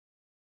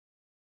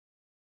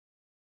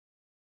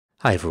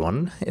Hi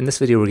everyone, in this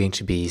video we're going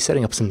to be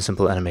setting up some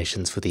simple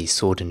animations for the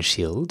sword and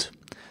shield.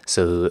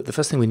 So the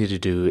first thing we need to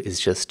do is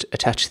just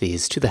attach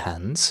these to the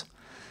hands,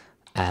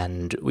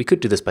 and we could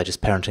do this by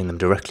just parenting them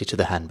directly to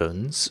the hand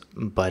bones,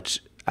 but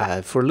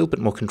for a little bit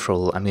more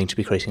control I'm going to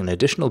be creating an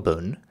additional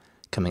bone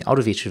coming out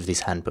of each of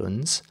these hand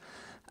bones,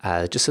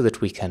 just so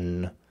that we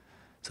can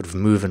sort of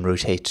move and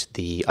rotate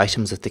the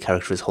items that the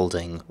character is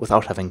holding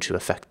without having to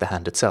affect the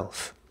hand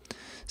itself.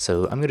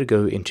 So I'm going to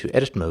go into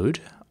edit mode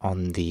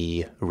on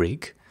the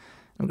rig.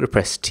 I'm going to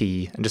press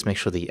T and just make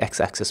sure the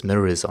x-axis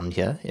mirror is on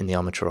here in the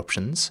armature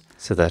options,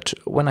 so that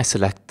when I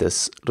select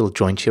this little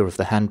joint here of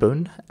the hand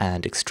bone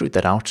and extrude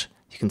that out,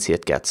 you can see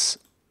it gets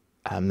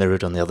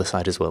mirrored on the other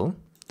side as well.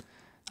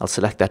 I'll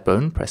select that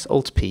bone, press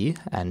Alt-P,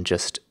 and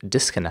just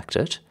disconnect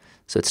it.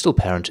 So it's still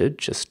parented,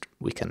 just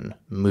we can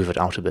move it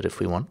out a bit if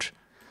we want.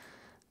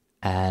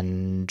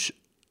 And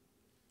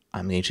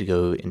I'm going to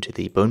go into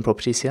the bone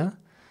properties here,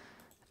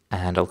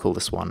 and I'll call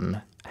this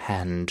one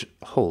hand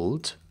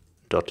hold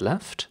dot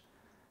left,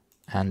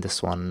 and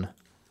this one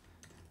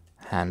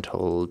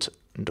handhold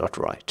dot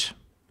right.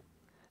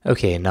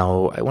 Okay,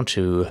 now I want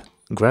to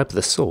grab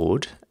the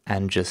sword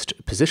and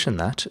just position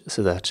that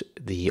so that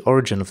the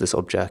origin of this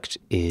object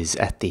is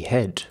at the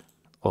head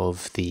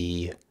of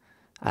the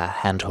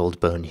handhold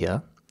bone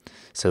here.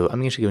 So I'm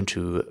going to go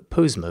into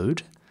pose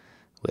mode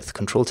with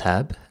Control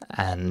Tab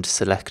and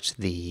select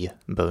the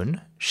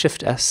bone,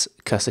 Shift S,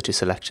 cursor to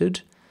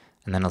selected,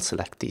 and then I'll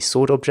select the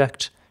sword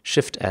object,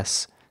 Shift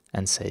S,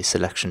 and say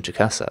selection to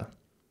cursor.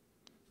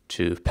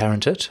 To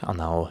parent it, I'll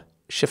now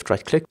shift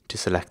right click to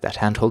select that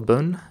handhold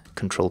bone,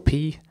 Control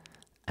P,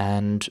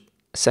 and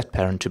set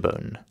parent to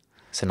bone.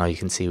 So now you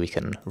can see we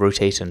can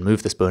rotate and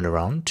move this bone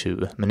around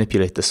to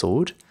manipulate the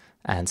sword,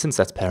 and since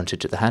that's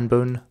parented to the hand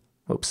bone,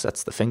 oops,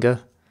 that's the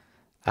finger,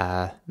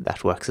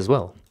 that works as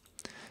well.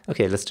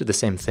 Okay, let's do the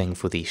same thing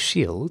for the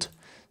shield.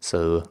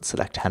 So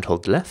select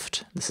handhold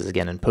left, this is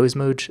again in pose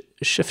mode,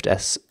 Shift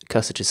S,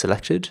 cursor to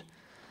selected,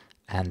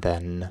 and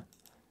then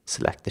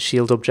select the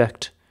shield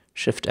object,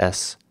 Shift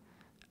S,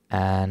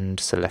 and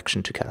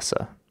selection to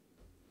cursor.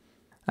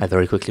 I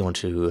very quickly want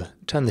to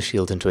turn the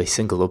shield into a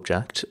single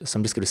object, so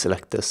I'm just going to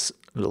select this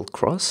little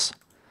cross,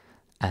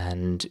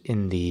 and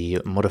in the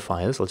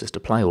modifiers I'll just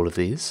apply all of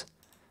these,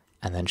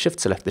 and then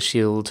Shift select the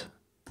shield,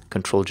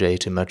 Control J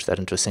to merge that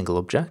into a single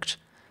object,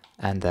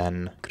 and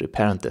then I'm going to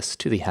parent this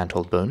to the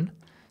handhold bone,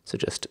 so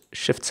just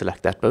Shift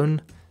select that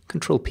bone,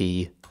 Control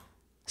P,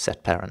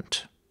 set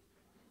parent.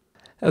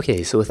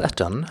 Okay, so with that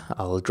done,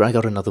 I'll drag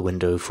out another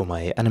window for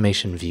my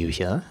animation view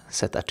here,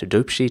 set that to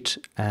dope sheet,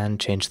 and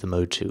change the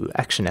mode to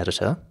action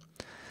editor.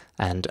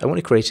 And I want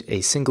to create a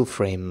single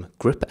frame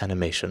grip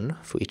animation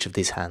for each of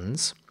these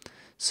hands.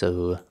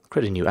 So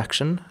create a new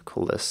action,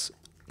 call this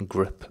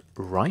grip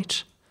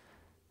right,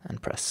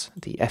 and press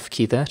the F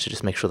key there to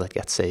just make sure that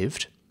gets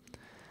saved.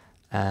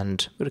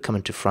 And I'm going to come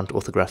into front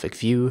orthographic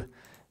view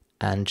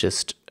and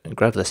just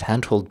grab this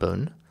handhold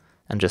bone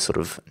and just sort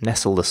of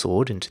nestle the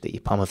sword into the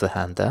palm of the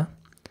hand there.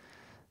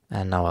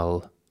 And now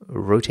I'll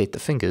rotate the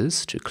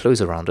fingers to close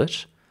around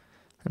it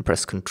and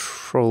press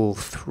Control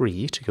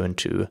 3 to go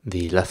into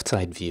the left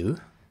side view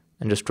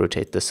and just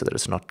rotate this so that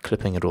it's not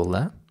clipping at all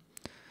there.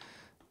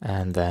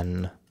 And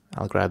then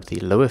I'll grab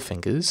the lower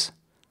fingers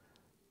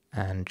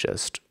and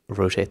just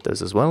rotate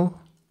those as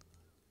well.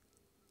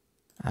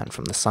 And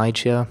from the side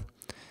here,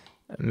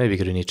 maybe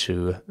going to need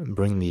to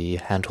bring the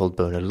handhold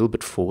bone a little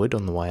bit forward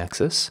on the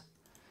y-axis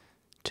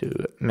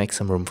to make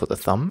some room for the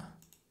thumb.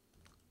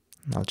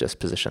 And I'll just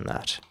position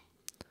that.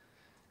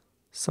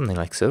 Something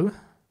like so.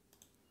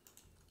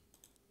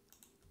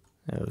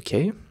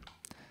 Okay,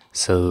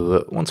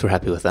 so once we're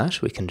happy with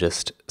that, we can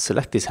just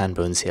select these hand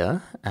bones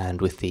here, and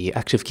with the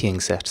active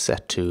keying set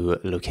to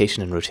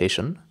location and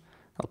rotation,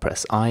 I'll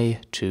press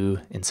I to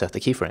insert the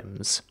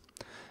keyframes.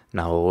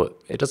 Now,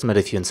 it doesn't matter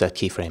if you insert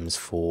keyframes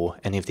for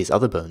any of these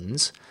other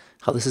bones.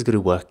 How this is going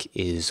to work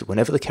is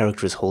whenever the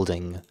character is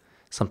holding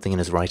something in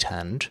his right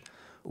hand,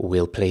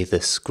 we'll play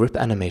this grip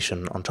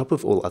animation on top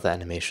of all other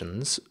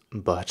animations,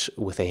 but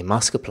with a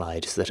mask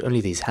applied so that only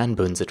these hand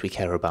bones that we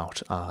care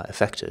about are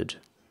affected.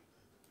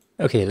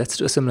 Okay, let's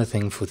do a similar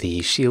thing for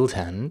the shield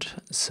hand.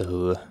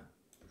 So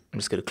I'm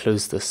just going to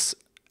close this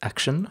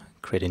action,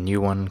 create a new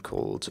one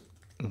called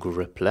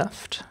grip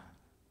left,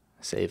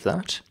 save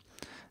that,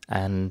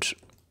 and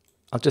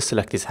I'll just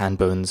select these hand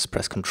bones,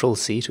 press Control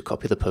C to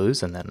copy the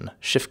pose, and then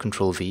Shift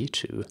Control V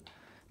to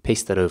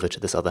paste that over to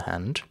this other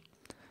hand.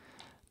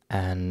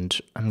 And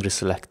I'm going to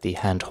select the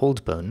hand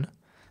hold bone.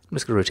 I'm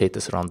just going to rotate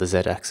this around the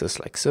Z-axis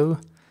like so,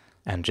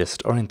 and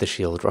just orient the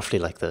shield roughly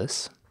like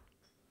this.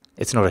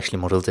 It's not actually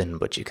modeled in,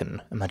 but you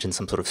can imagine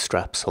some sort of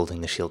straps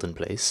holding the shield in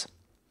place.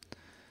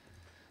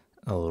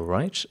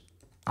 Alright,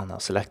 I'll now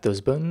select those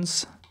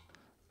bones,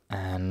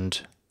 and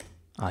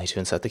I to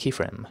insert the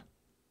keyframe.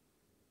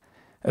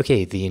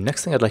 Okay, the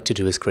next thing I'd like to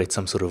do is create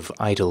some sort of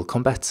idle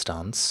combat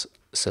stance,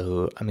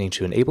 so I'm going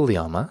to enable the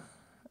armor,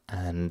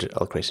 and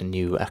I'll create a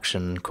new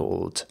action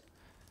called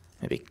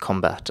maybe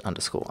combat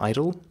underscore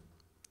idle.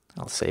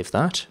 I'll save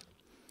that.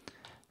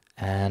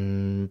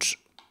 And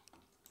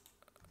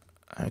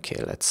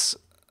Okay, let's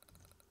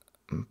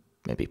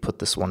maybe put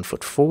this 1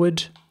 foot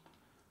forward,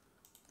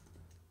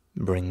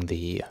 bring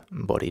the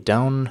body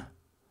down,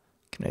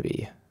 can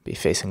maybe be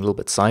facing a little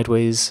bit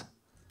sideways,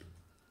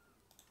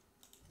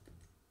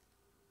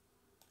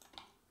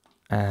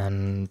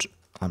 and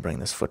I'll bring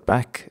this foot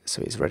back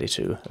so he's ready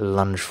to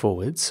lunge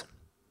forwards.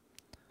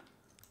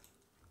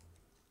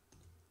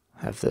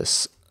 Have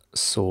this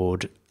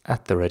sword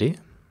at the ready.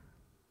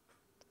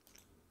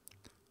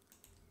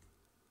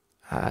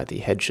 The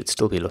head should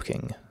still be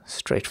looking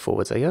straight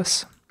forwards, I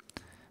guess,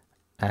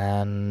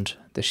 and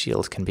the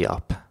shield can be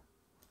up.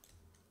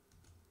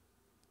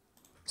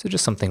 So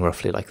just something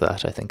roughly like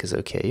that I think is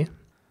okay.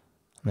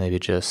 Maybe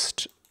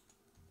just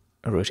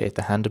rotate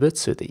the hand a bit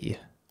so the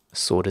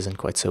sword isn't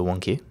quite so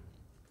wonky.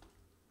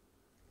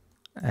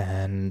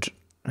 And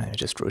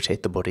just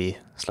rotate the body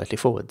slightly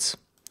forwards.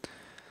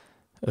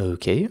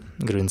 Okay,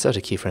 I'm going to insert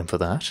a keyframe for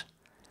that.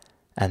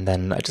 And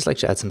then I'd just like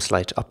to add some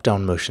slight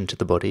up-down motion to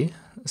the body.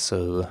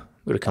 So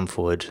I'm going to come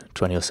forward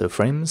 20 or so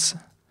frames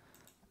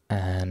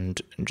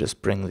and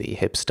just bring the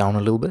hips down a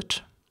little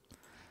bit.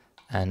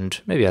 And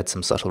maybe add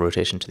some subtle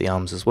rotation to the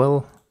arms as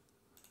well.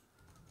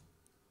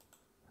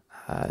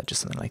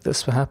 Just something like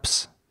this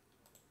perhaps.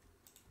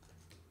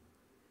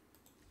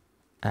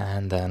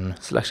 And then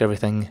select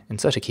everything,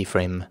 insert a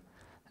keyframe,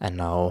 and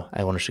now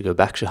I want it to go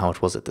back to how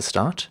it was at the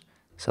start.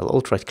 So I'll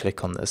Alt-right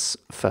click on this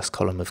first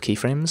column of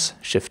keyframes,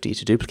 Shift-D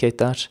to duplicate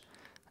that,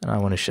 and I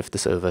want to shift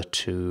this over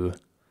to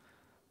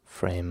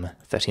frame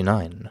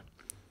 39.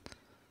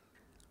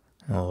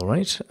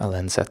 Alright, I'll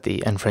then set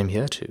the end frame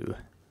here to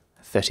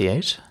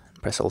 38,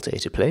 press Alt-A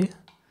to play,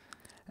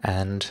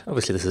 and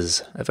obviously this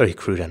is a very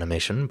crude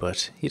animation,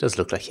 but he does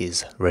look like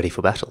he's ready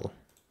for battle.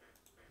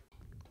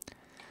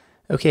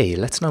 Okay,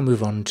 let's now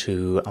move on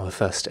to our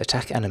first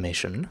attack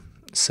animation.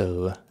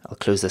 So I'll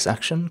close this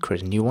action,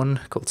 create a new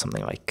one called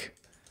something like,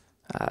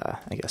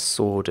 I guess,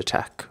 sword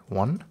attack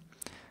 1,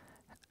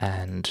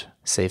 and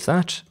save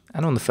that.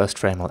 And on the first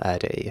frame I'll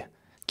add a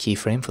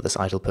keyframe for this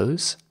idle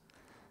pose,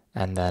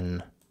 and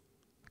then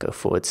go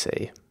forward,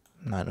 say,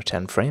 9 or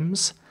 10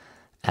 frames.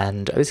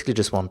 And I basically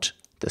just want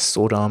the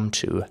sword arm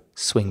to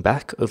swing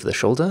back over the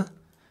shoulder,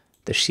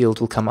 the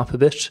shield will come up a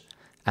bit,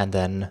 and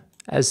then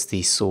as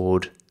the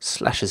sword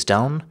slashes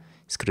down,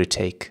 it's going to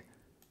take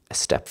a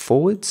step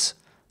forwards,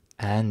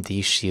 and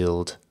the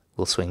shield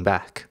will swing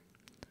back.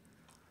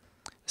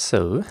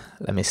 So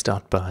let me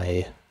start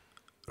by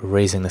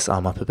raising this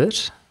arm up a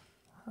bit.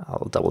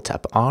 I'll double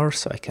tap R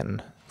so I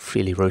can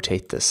freely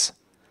rotate this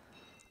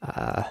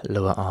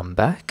lower arm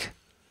back.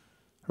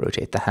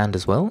 Rotate the hand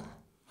as well.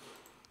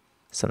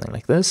 Something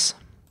like this.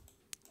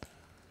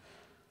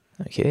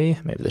 Okay,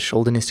 maybe the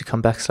shoulder needs to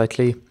come back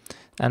slightly,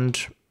 and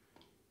you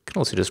can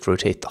also just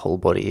rotate the whole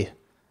body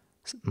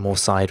more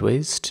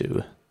sideways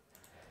to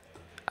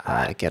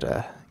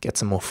get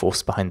some more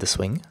force behind the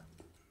swing.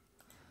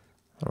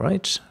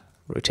 Alright,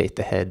 rotate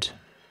the head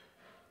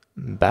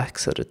back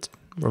so that it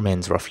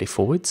remains roughly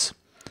forwards.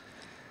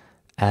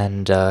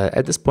 And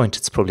at this point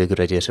it's probably a good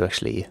idea to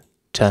actually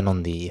turn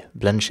on the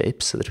blend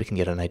shape so that we can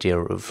get an idea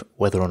of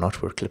whether or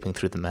not we're clipping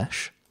through the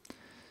mesh.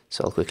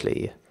 So I'll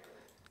quickly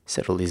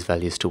set all these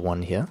values to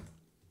 1 here.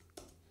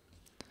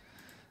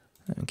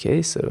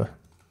 Okay, so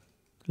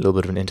a little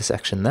bit of an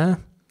intersection there,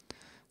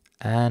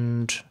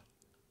 and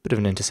a bit of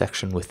an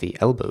intersection with the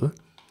elbow.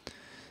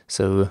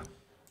 So you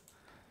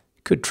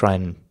could try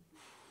and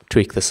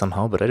tweak this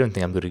somehow, but I don't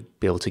think I'm going to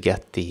be able to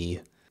get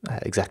the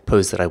exact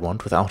pose that I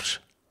want without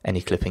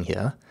any clipping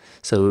here.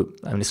 So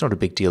I mean, it's not a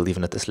big deal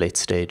even at this late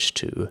stage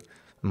to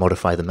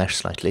modify the mesh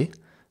slightly.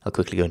 I'll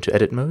quickly go into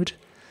edit mode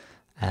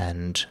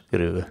and go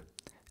to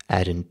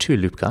add in 2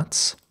 loop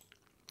cuts,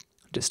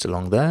 just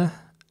along there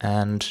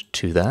and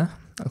 2 there.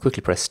 I'll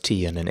quickly press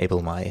T and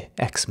enable my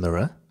X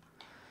mirror.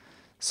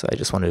 So I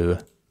just want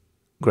to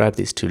grab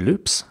these 2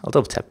 loops. I'll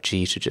double tap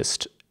G to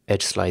just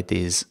edge slide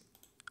these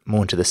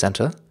more into the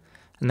center,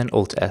 and then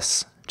Alt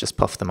S, just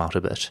puff them out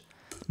a bit.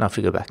 Now if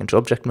we go back into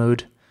object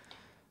mode,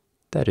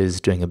 that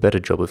is doing a better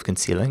job of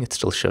concealing. It's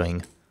still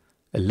showing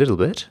a little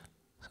bit,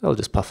 so I'll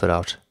just puff it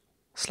out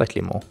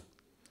slightly more.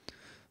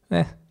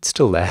 It's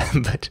still there,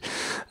 but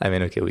I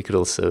mean, okay, we could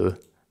also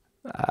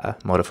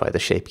modify the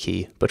shape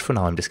key, but for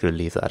now I'm just going to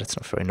leave that. It's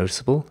not very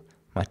noticeable.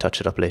 Might touch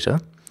it up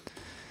later.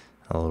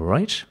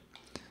 Alright,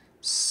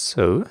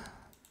 so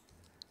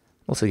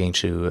I'm also going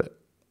to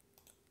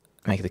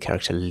make the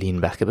character lean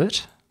back a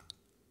bit.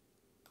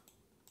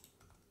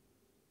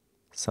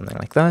 Something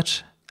like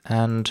that,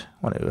 and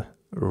I want to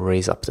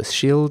raise up this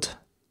shield.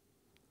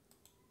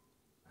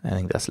 I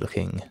think that's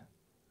looking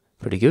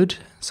pretty good,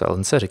 so I'll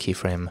insert a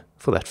keyframe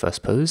for that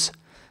first pose.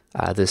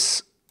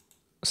 This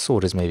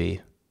sword is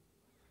maybe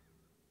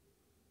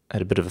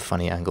at a bit of a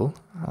funny angle.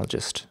 I'll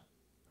just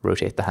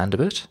rotate the hand a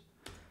bit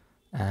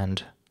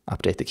and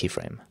update the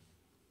keyframe.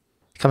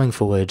 Coming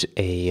forward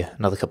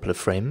another couple of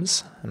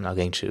frames, I'm now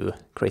going to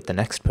create the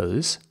next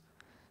pose.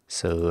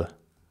 So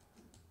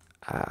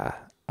I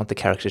want the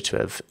character to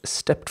have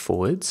stepped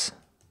forwards,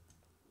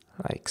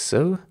 like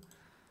so.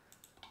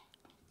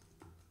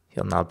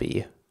 He'll now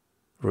be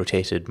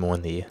rotated more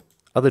in the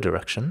other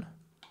direction.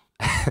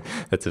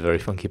 That's a very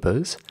funky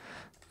pose.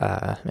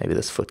 Maybe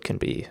this foot can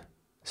be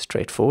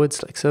straight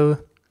forwards, like so.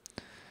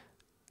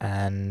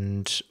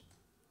 And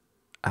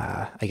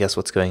I guess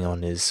what's going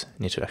on is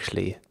I need to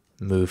actually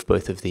move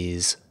both of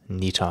these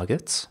knee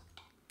targets.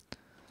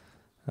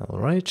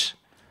 Alright.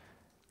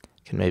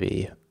 Can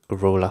maybe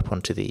roll up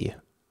onto the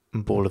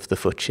ball of the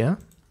foot here.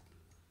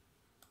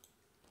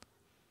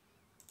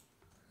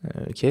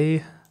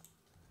 Okay.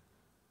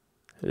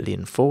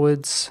 Lean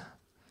forwards.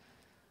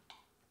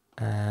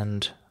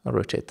 And I'll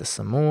rotate this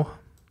some more.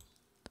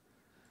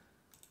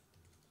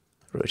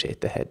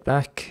 Rotate the head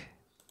back.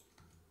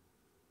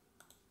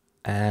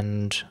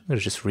 And I'm going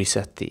to just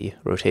reset the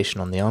rotation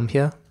on the arm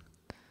here,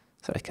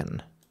 so I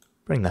can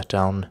bring that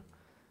down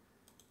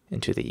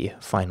into the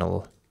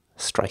final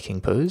striking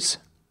pose.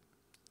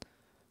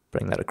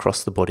 Bring that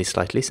across the body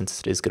slightly, since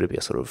it is going to be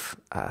a sort of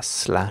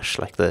slash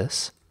like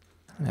this.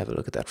 Have a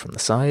look at that from the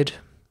side.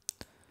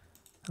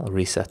 I'll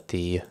reset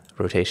the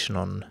rotation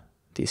on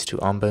these two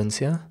arm bones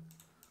here.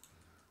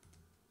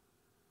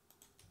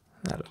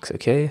 That looks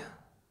okay.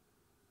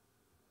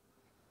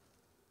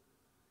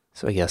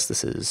 So I guess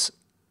this is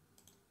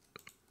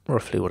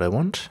roughly what I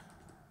want.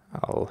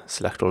 I'll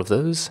select all of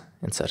those,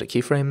 insert a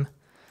keyframe,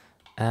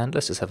 and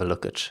let's just have a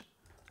look at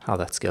how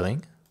that's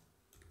going.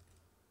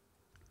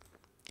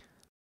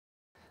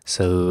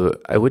 So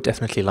I would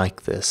definitely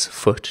like this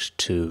foot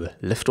to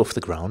lift off the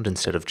ground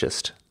instead of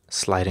just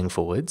sliding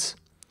forwards.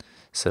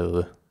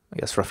 So I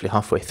guess roughly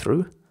halfway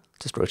through,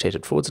 just rotate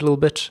it forwards a little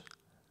bit,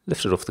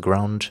 lift it off the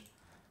ground,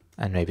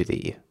 and maybe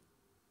the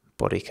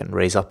body can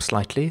raise up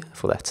slightly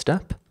for that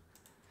step.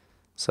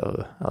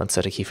 So I'll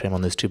insert a keyframe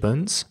on those two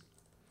bones.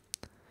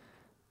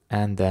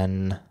 And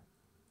then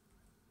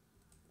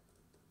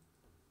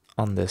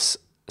on this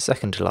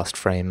second to last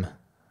frame,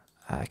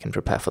 I can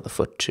prepare for the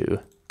foot to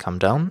come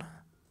down,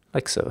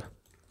 like so.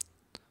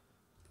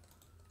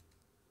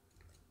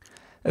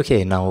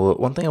 Okay, now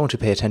one thing I want to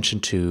pay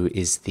attention to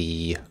is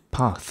the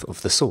path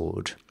of the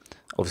sword.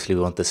 Obviously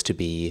we want this to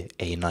be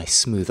a nice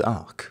smooth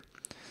arc.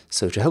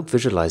 So to help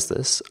visualize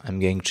this, I'm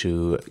going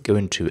to go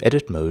into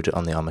edit mode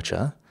on the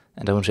armature,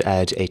 and I want to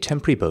add a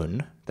temporary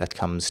bone that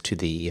comes to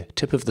the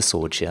tip of the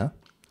sword here.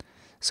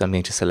 So I'm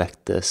going to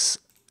select this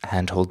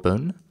handhold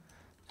bone,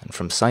 and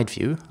from side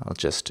view, I'll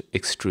just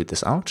extrude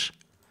this out.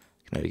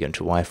 Maybe go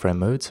into wireframe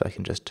mode so I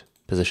can just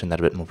position that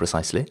a bit more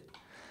precisely.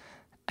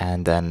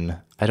 And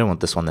then I don't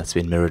want this one that's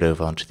been mirrored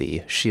over onto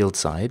the shield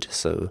side,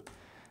 so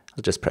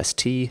I'll just press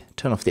T,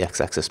 turn off the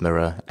x-axis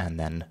mirror, and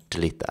then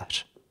delete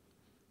that.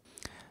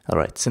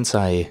 Alright, since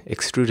I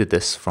extruded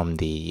this from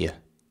the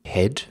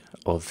head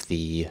of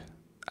the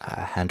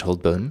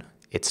handhold bone,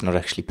 it's not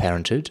actually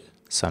parented,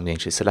 so I'm going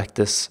to select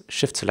this,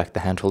 shift select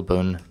the handhold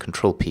bone,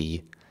 Control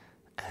P,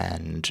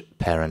 and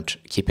parent,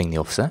 keeping the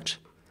offset.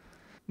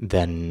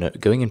 Then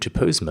going into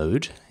pose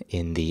mode,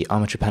 in the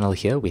armature panel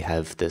here we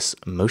have this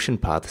motion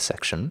path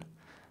section,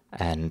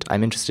 and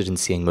I'm interested in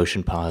seeing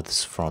motion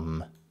paths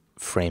from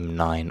frame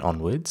 9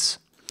 onwards.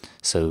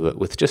 So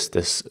with just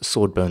this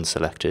sword bone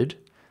selected,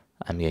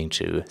 I'm going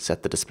to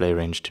set the display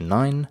range to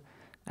 9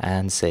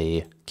 and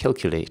say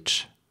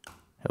calculate.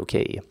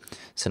 Okay,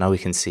 so now we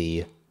can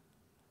see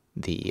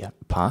the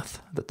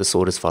path that the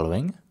sword is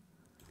following.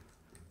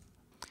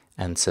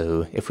 And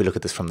so if we look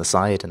at this from the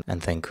side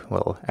and think,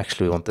 well,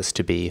 actually we want this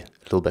to be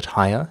a little bit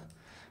higher,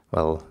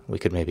 well, we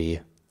could maybe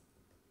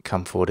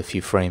come forward a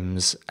few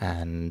frames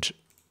and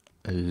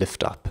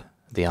lift up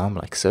the arm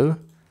like so,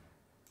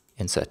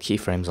 insert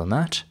keyframes on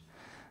that,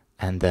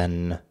 and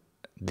then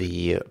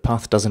the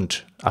path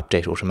doesn't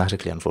update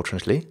automatically,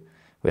 unfortunately.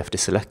 We have to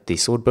select the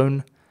sword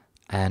bone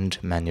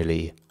and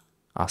manually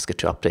ask it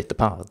to update the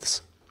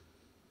paths.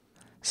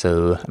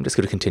 So I'm just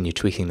going to continue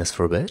tweaking this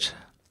for a bit.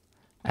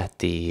 At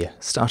the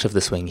start of the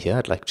swing here,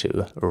 I'd like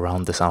to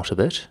round this out a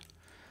bit.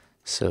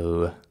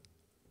 So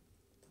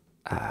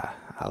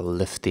I'll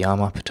lift the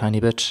arm up a tiny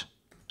bit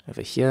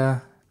over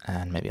here,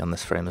 and maybe on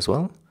this frame as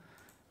well.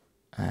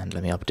 And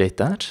let me update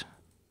that.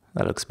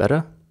 That looks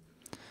better.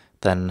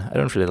 Then I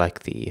don't really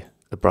like the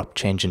abrupt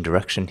change in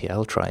direction here.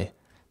 I'll try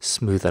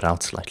smooth that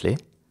out slightly.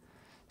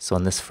 So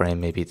on this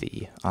frame, maybe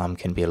the arm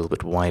can be a little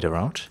bit wider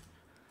out.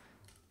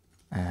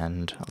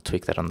 And I'll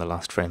tweak that on the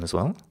last frame as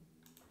well.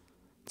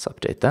 Let's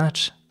update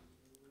that.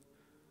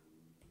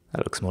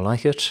 That looks more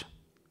like it.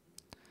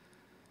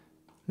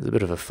 There's a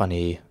bit of a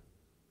funny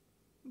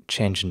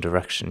change in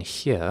direction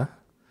here.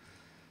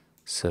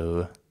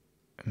 So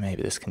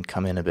maybe this can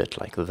come in a bit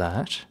like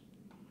that.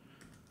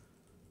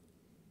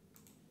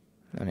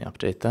 Let me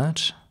update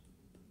that.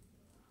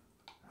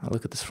 I'll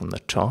look at this from the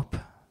top.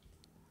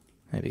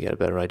 Maybe get a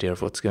better idea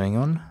of what's going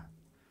on.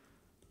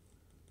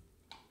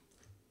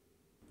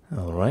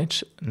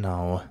 Alright,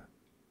 now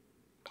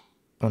I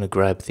want to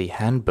grab the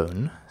hand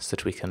bone so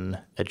that we can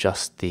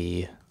adjust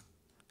the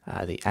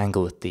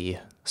angle that the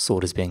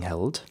sword is being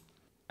held.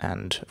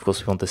 And of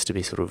course we want this to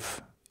be sort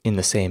of in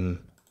the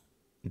same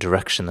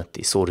direction that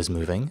the sword is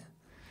moving.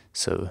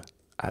 So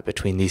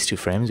between these two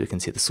frames we can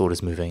see the sword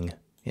is moving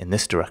in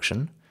this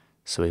direction.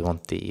 So we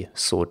want the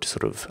sword to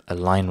sort of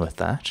align with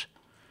that.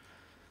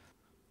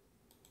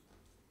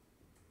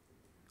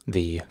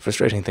 The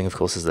frustrating thing, of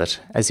course, is that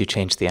as you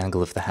change the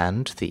angle of the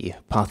hand, the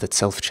path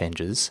itself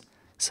changes,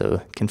 so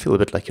it can feel a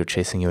bit like you're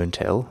chasing your own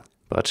tail,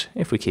 but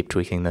if we keep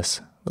tweaking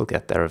this, we'll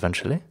get there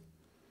eventually.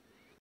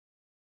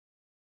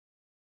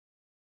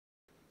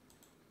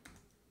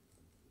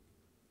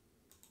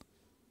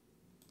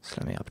 So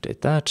let me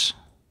update that.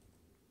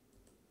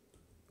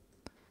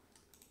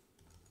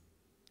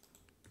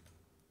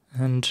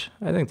 And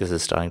I think this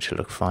is starting to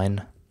look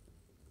fine.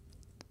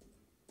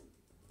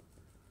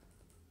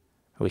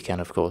 We can,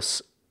 of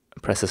course,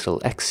 press this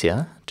little X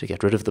here to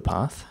get rid of the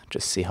path,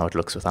 just see how it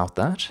looks without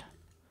that.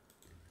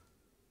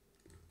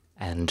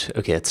 And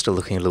okay, it's still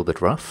looking a little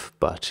bit rough,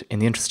 but in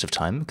the interest of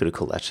time, I'm going to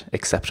call that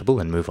acceptable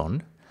and move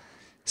on.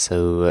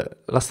 So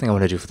last thing I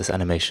want to do for this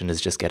animation is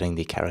just getting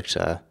the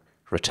character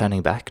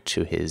returning back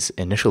to his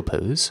initial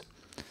pose.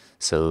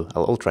 So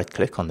I'll Alt-right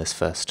click on this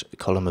first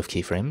column of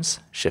keyframes,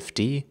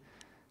 Shift-D,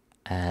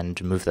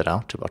 and move that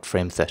out to about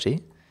frame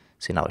 30.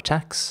 So he now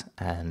attacks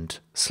and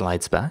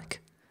slides back.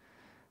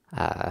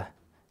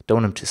 Don't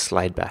want him to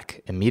slide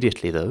back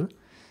immediately though,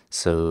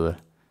 so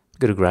I'm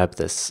going to grab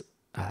this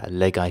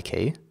leg IK.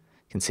 You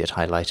can see it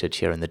highlighted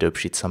here in the dope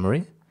sheet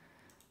summary.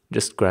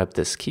 Just grab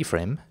this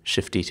keyframe,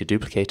 Shift-D to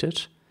duplicate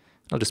it.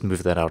 I'll just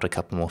move that out a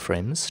couple more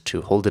frames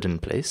to hold it in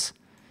place.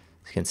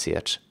 So you can see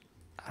it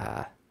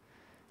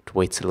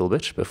waits a little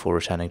bit before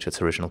returning to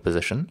its original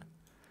position.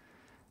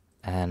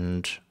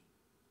 And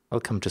I'll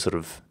come to sort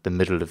of the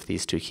middle of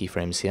these two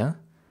keyframes here,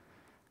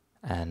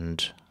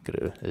 and I'm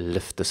going to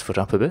lift this foot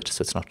up a bit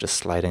so it's not just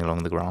sliding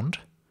along the ground,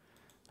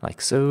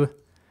 like so,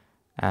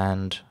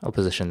 and I'll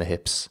position the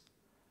hips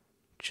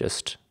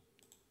just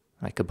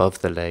like above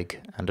the leg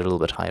and a little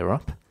bit higher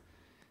up,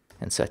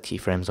 and set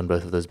keyframes on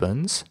both of those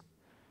bones.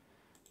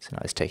 So now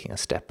he's taking a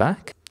step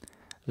back.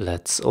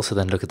 Let's also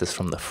then look at this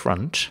from the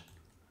front,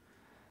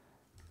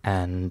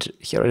 and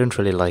here I don't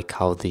really like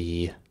how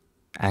the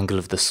angle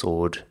of the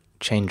sword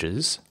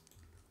changes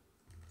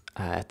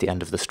at the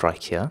end of the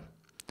strike here.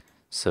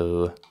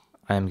 So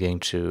I'm going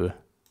to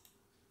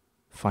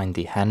find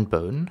the hand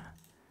bone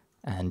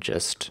and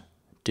just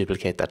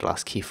duplicate that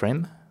last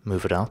keyframe,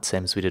 move it out,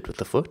 same as we did with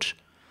the foot,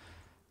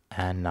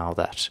 and now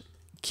that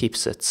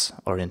keeps its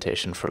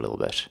orientation for a little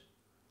bit.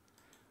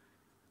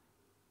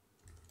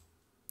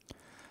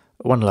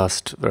 One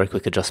last very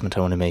quick adjustment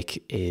I want to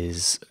make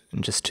is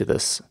just to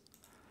this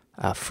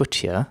foot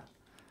here.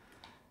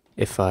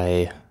 If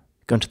I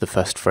go into the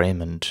first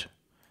frame and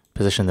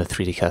position the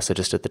 3D cursor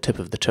just at the tip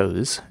of the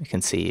toes, you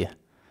can see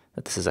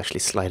that this is actually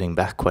sliding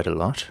back quite a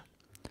lot.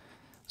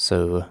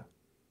 So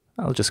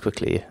I'll just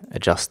quickly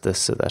adjust this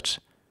so that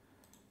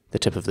the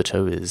tip of the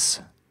toe is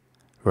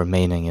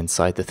remaining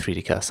inside the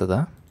 3D cursor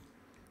there.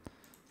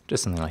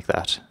 Just something like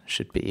that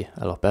should be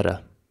a lot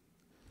better.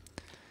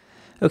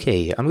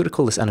 Okay, I'm going to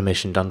call this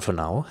animation done for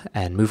now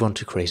and move on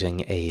to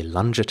creating a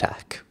lunge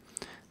attack.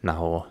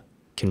 Now,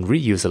 you can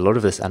reuse a lot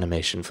of this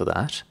animation for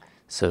that.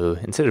 So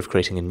instead of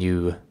creating a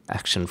new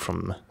action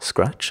from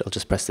scratch, I'll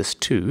just press this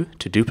 2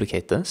 to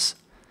duplicate this.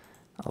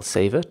 I'll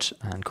save it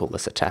and call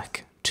this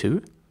attack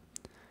 2.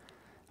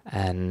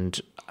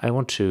 And I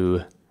want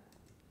to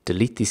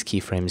delete these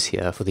keyframes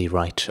here for the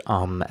right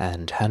arm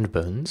and hand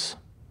bones.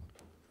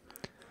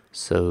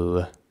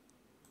 So I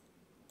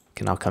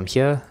can now come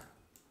here,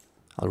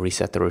 I'll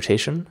reset the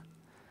rotation,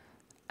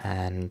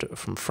 and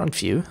from front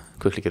view,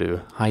 quickly go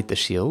to hide the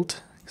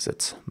shield because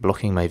it's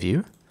blocking my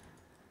view,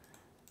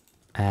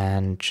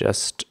 and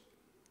just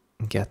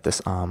get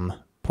this arm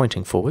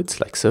pointing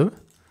forwards like so.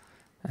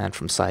 And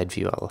from side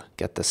view, I'll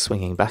get this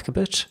swinging back a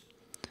bit.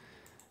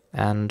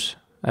 And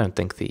I don't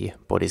think the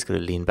body's going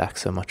to lean back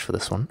so much for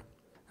this one.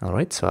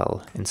 Alright, so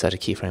I'll insert a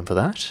keyframe for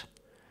that.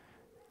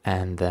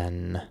 And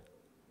then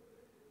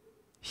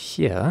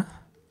here,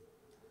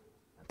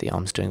 the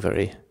arm's doing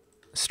very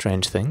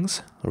strange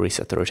things. I'll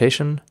reset the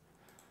rotation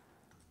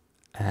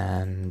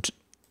and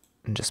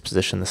just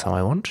position this how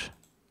I want.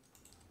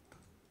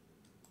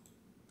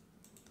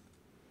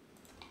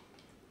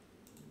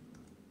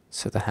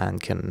 So the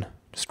hand can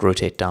just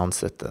rotate down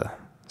so that the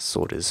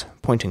sword is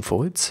pointing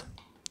forwards.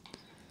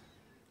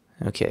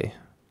 Okay,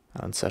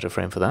 I'll insert a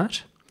frame for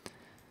that.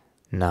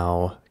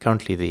 Now,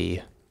 currently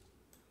the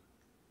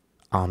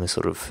arm is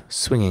sort of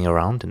swinging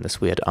around in this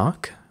weird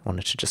arc. I want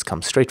it to just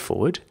come straight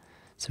forward.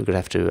 So we're going to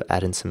have to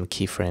add in some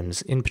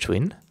keyframes in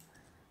between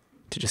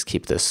to just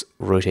keep this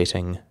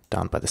rotating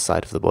down by the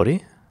side of the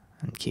body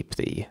and keep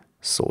the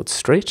sword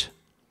straight.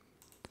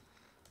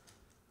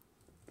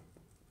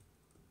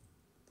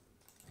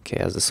 Okay,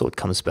 as the sword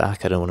comes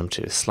back, I don't want him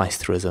to slice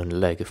through his own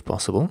leg if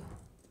possible.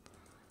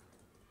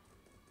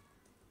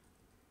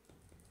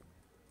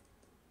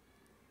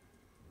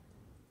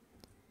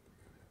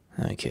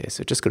 Okay,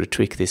 so just got to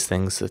tweak these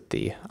things so that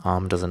the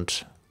arm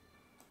doesn't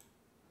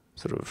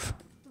sort of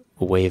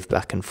wave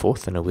back and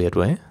forth in a weird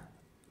way.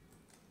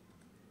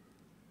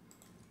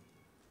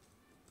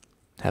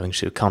 Having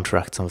to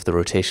counteract some of the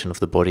rotation of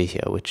the body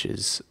here, which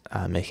is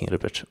making it a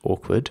bit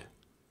awkward.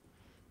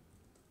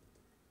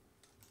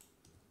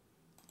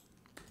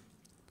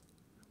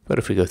 But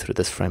if we go through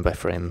this frame by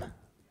frame,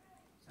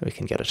 we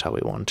can get it how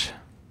we want.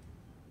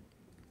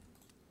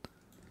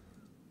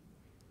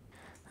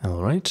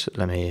 Alright,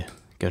 let me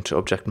go into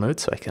object mode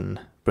so I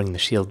can bring the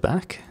shield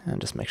back and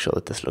just make sure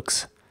that this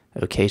looks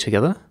okay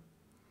together.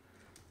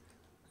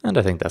 And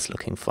I think that's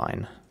looking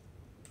fine.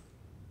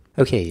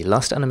 Okay,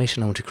 last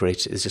animation I want to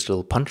create is just a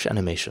little punch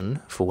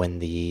animation for when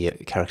the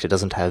character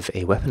doesn't have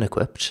a weapon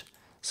equipped.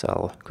 So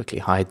I'll quickly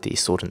hide the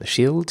sword and the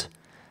shield,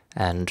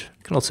 and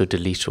I can also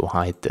delete or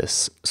hide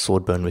this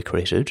sword bone we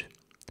created.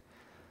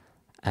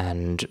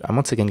 And I'm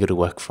once again going to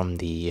work from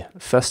the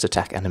first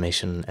attack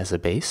animation as a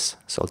base,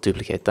 so I'll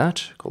duplicate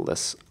that, call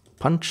this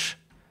punch,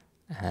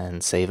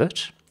 and save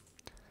it.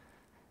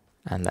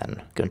 And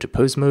then go into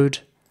pose mode,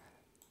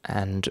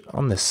 and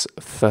on this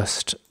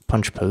first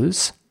punch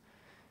pose,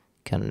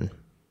 can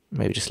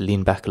maybe just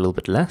lean back a little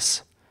bit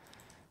less,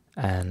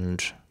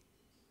 and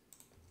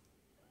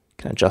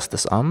can adjust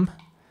this arm.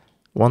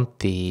 Want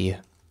the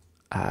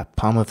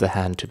palm of the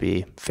hand to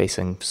be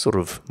facing sort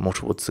of more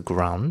towards the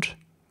ground.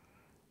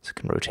 So I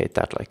can rotate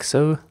that like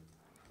so.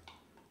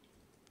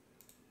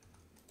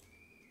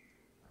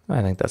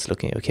 I think that's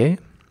looking okay.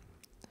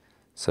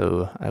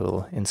 So I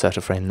will insert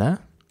a frame there.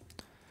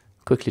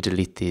 Quickly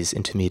delete these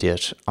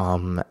intermediate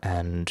arm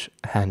and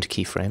hand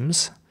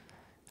keyframes,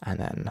 and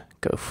then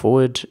go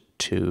forward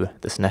to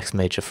this next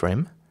major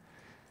frame.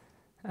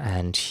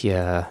 And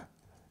here,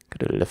 I'm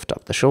going to lift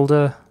up the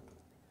shoulder.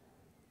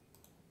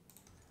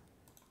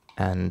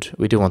 And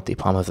we do want the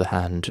palm of the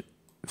hand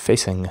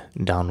facing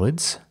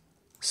downwards.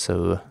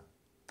 So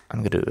I'm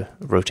going to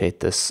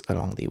rotate this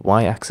along the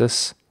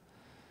y-axis,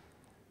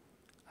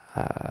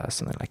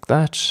 something like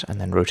that, and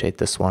then rotate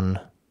this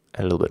one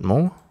a little bit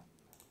more.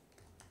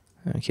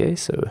 Okay,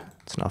 so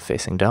it's now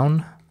facing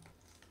down.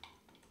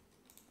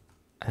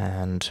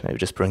 And maybe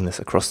just bring this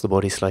across the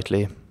body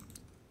slightly,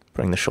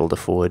 bring the shoulder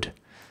forward,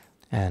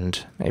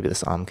 and maybe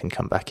this arm can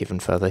come back even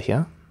further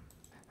here.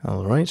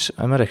 Alright,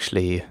 I might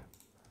actually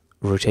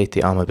rotate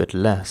the arm a bit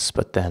less,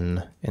 but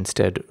then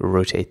instead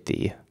rotate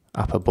the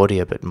upper body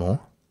a bit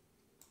more.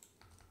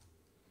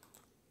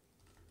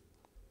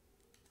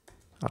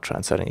 I'll try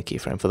inserting a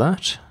keyframe for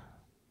that.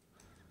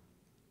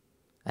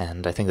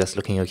 And I think that's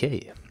looking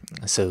okay.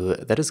 So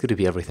that is going to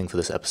be everything for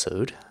this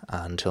episode.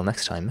 Until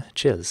next time,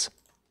 cheers.